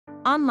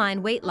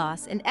Online weight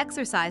loss and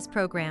exercise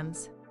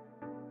programs.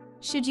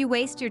 Should you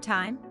waste your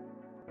time?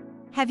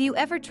 Have you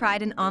ever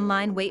tried an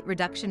online weight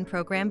reduction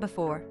program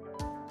before?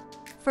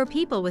 For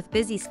people with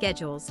busy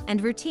schedules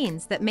and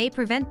routines that may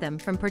prevent them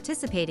from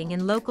participating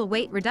in local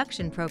weight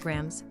reduction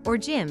programs or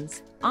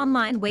gyms,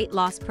 online weight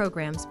loss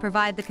programs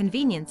provide the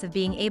convenience of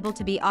being able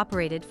to be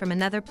operated from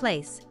another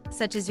place,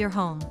 such as your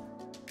home.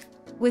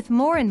 With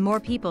more and more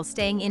people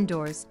staying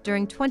indoors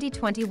during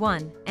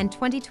 2021 and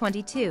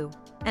 2022,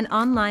 an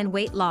online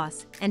weight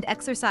loss and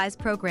exercise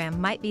program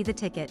might be the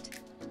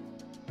ticket.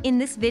 In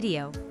this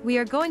video, we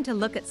are going to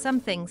look at some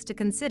things to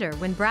consider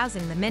when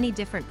browsing the many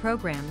different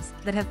programs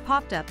that have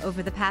popped up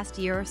over the past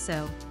year or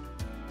so.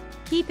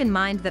 Keep in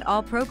mind that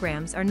all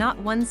programs are not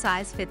one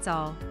size fits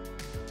all.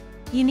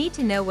 You need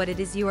to know what it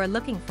is you are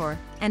looking for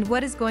and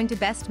what is going to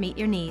best meet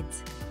your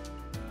needs.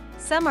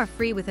 Some are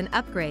free with an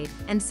upgrade,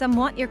 and some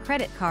want your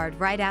credit card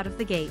right out of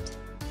the gate.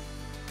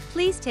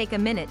 Please take a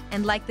minute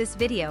and like this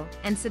video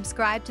and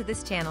subscribe to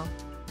this channel.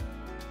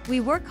 We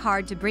work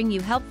hard to bring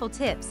you helpful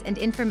tips and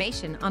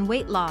information on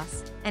weight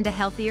loss and a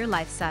healthier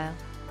lifestyle.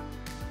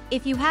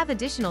 If you have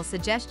additional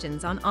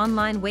suggestions on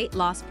online weight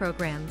loss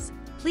programs,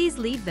 please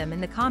leave them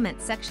in the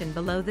comment section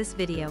below this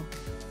video.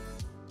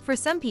 For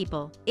some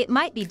people, it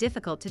might be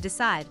difficult to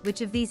decide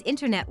which of these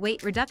internet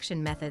weight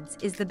reduction methods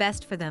is the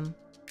best for them.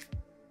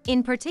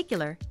 In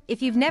particular,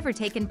 if you've never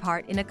taken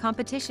part in a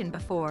competition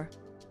before.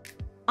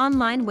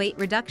 Online weight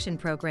reduction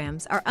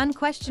programs are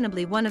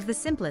unquestionably one of the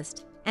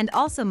simplest and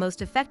also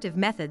most effective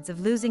methods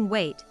of losing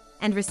weight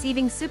and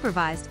receiving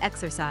supervised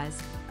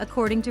exercise,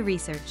 according to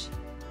research.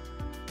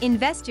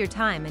 Invest your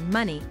time and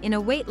money in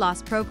a weight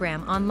loss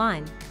program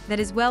online that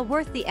is well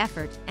worth the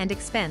effort and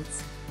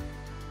expense.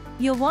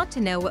 You'll want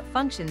to know what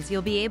functions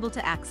you'll be able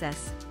to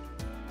access.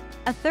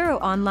 A thorough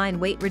online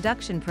weight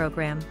reduction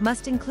program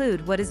must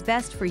include what is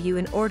best for you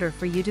in order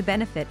for you to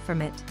benefit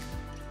from it.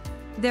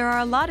 There are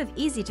a lot of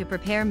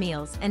easy-to-prepare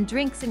meals and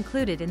drinks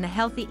included in the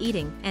healthy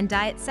eating and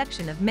diet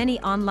section of many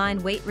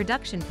online weight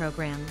reduction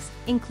programs,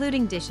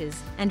 including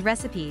dishes and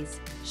recipes,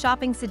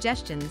 shopping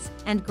suggestions,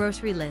 and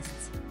grocery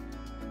lists.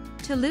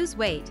 To lose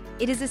weight,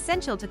 it is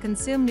essential to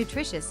consume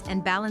nutritious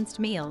and balanced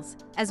meals,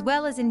 as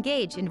well as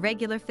engage in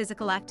regular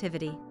physical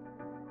activity.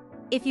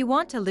 If you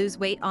want to lose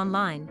weight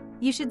online,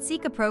 you should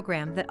seek a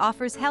program that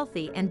offers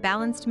healthy and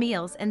balanced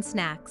meals and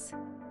snacks.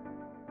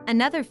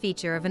 Another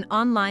feature of an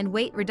online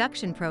weight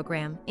reduction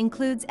program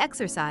includes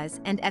exercise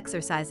and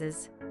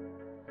exercises.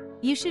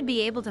 You should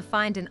be able to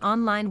find an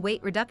online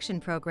weight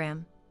reduction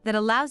program that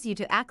allows you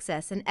to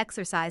access an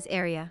exercise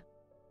area.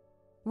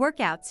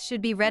 Workouts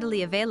should be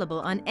readily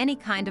available on any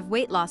kind of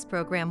weight loss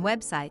program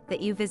website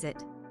that you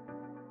visit.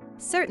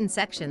 Certain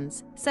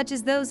sections, such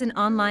as those in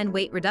online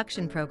weight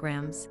reduction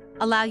programs,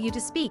 allow you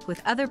to speak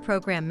with other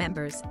program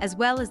members as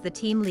well as the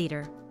team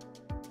leader.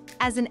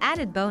 As an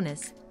added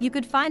bonus, you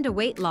could find a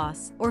weight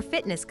loss or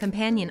fitness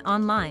companion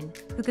online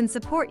who can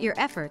support your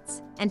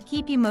efforts and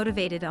keep you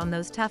motivated on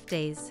those tough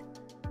days.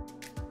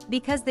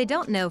 Because they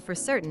don't know for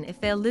certain if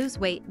they'll lose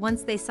weight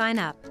once they sign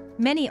up,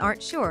 many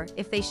aren't sure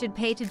if they should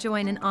pay to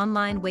join an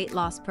online weight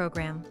loss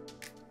program.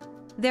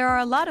 There are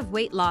a lot of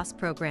weight loss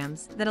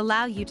programs that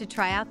allow you to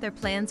try out their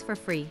plans for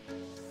free.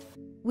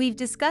 We've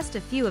discussed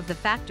a few of the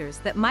factors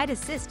that might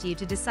assist you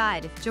to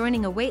decide if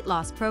joining a weight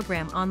loss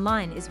program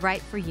online is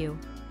right for you.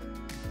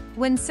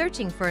 When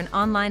searching for an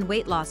online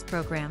weight loss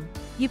program,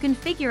 you can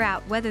figure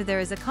out whether there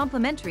is a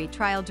complimentary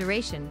trial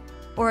duration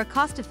or a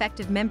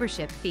cost-effective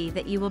membership fee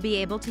that you will be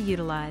able to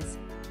utilize.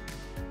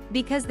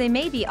 Because they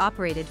may be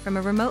operated from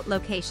a remote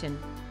location,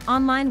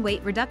 online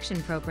weight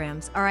reduction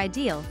programs are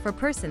ideal for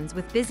persons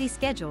with busy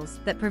schedules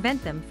that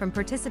prevent them from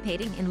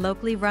participating in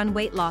locally run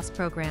weight loss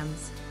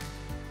programs.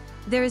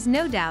 There is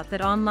no doubt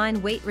that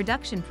online weight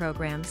reduction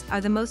programs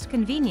are the most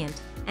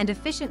convenient and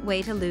efficient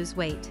way to lose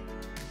weight.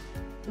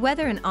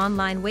 Whether an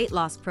online weight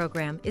loss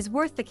program is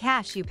worth the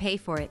cash you pay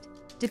for it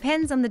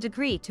depends on the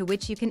degree to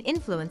which you can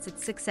influence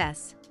its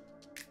success.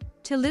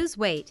 To lose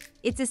weight,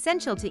 it's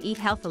essential to eat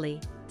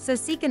healthily, so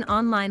seek an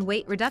online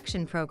weight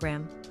reduction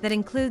program that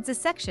includes a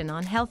section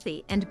on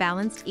healthy and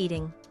balanced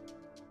eating.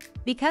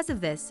 Because of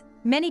this,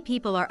 many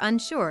people are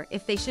unsure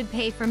if they should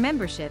pay for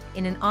membership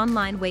in an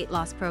online weight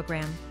loss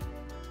program.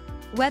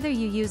 Whether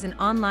you use an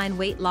online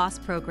weight loss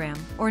program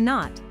or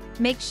not,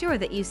 make sure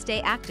that you stay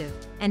active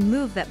and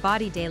move that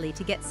body daily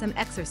to get some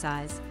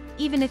exercise,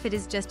 even if it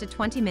is just a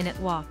 20-minute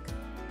walk.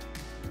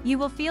 You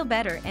will feel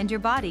better and your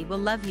body will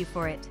love you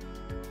for it.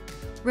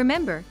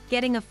 Remember,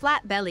 getting a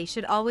flat belly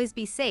should always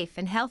be safe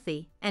and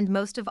healthy, and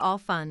most of all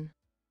fun.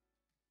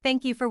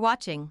 Thank you for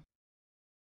watching.